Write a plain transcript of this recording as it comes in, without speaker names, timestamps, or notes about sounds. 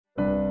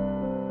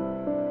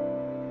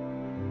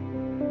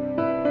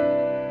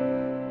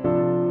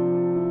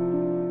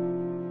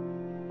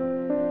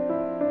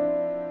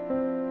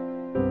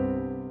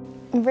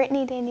I'm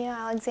Brittany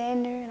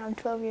Alexander, and I'm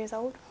 12 years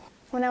old.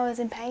 When I was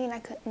in pain, I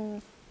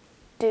couldn't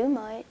do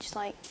much.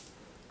 Like,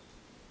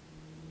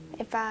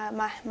 if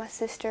my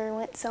sister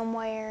went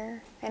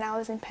somewhere and I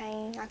was in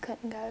pain, I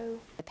couldn't go.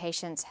 The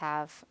patients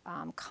have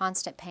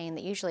constant pain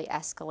that usually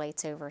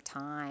escalates over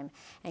time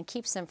and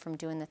keeps them from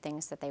doing the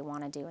things that they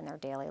want to do in their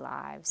daily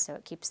lives. So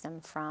it keeps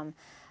them from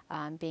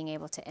being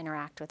able to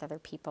interact with other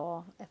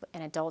people.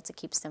 In adults, it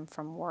keeps them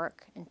from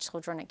work. In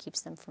children, it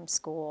keeps them from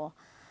school.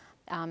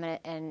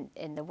 And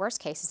in the worst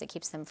cases, it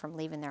keeps them from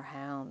leaving their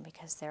home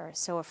because they're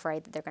so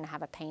afraid that they're going to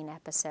have a pain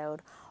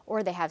episode,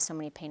 or they have so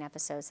many pain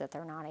episodes that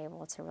they're not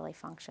able to really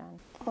function.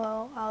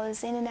 Well, I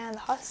was in and out of the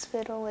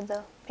hospital with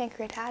the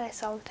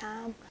pancreatitis all the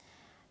time.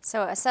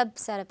 So a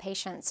subset of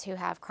patients who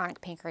have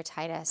chronic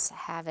pancreatitis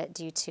have it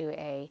due to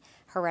a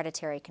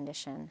hereditary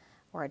condition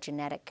or a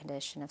genetic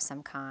condition of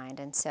some kind.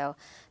 And so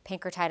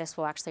pancreatitis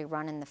will actually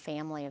run in the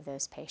family of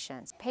those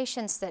patients.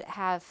 Patients that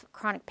have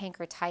chronic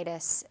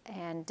pancreatitis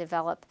and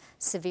develop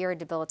severe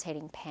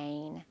debilitating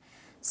pain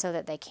so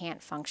that they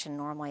can't function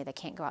normally, they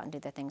can't go out and do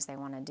the things they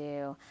want to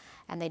do,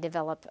 and they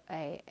develop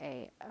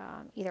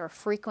either a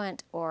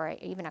frequent or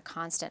even a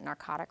constant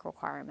narcotic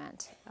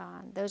requirement.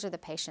 Those are the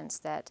patients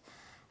that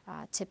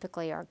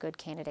typically are good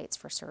candidates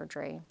for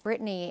surgery.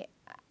 Brittany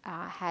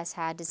has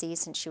had disease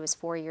since she was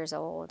 4 years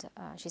old.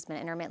 She's been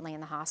intermittently in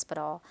the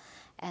hospital,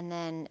 and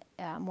then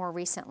more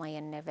recently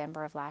in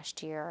November of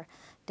last year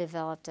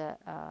developed an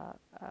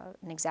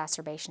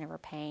exacerbation of her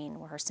pain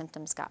where her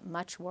symptoms got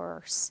much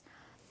worse,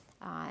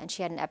 and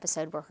she had an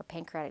episode where her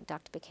pancreatic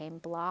duct became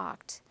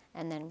blocked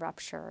and then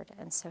ruptured,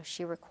 and so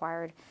she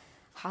required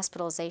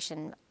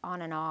hospitalization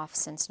on and off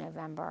since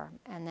November.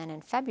 And then in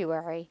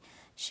February,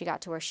 she got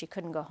to where she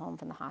couldn't go home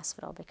from the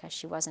hospital because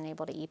she wasn't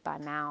able to eat by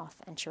mouth,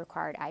 and she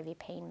required IV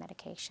pain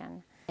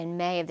medication. In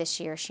May of this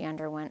year, she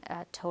underwent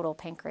a total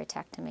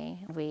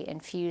pancreatectomy. We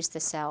infused the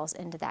cells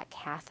into that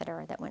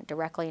catheter that went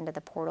directly into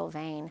the portal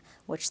vein,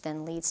 which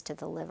then leads to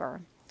the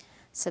liver.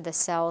 So the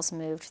cells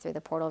moved through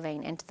the portal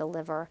vein into the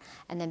liver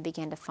and then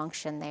began to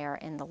function there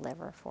in the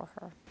liver for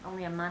her.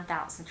 Only a month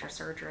out since your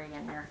surgery,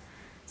 and you're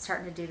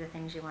starting to do the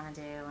things you want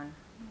to do and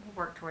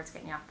work towards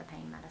getting you off the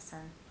pain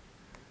medicine.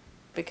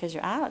 Because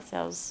your islet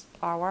cells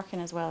are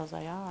working as well as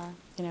they are.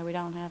 You know, you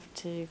won't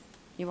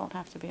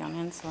have to be on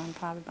insulin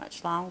probably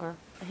much longer.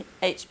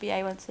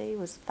 HbA1c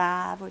was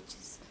 5, which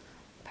is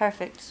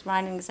perfect,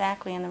 right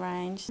exactly in the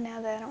range.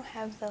 Now that I don't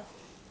have the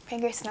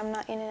pancreas and I'm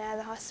not in and out of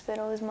the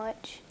hospital as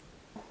much,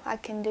 I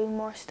can do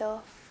more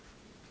stuff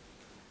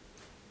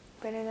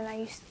better than I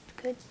used to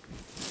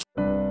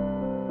could.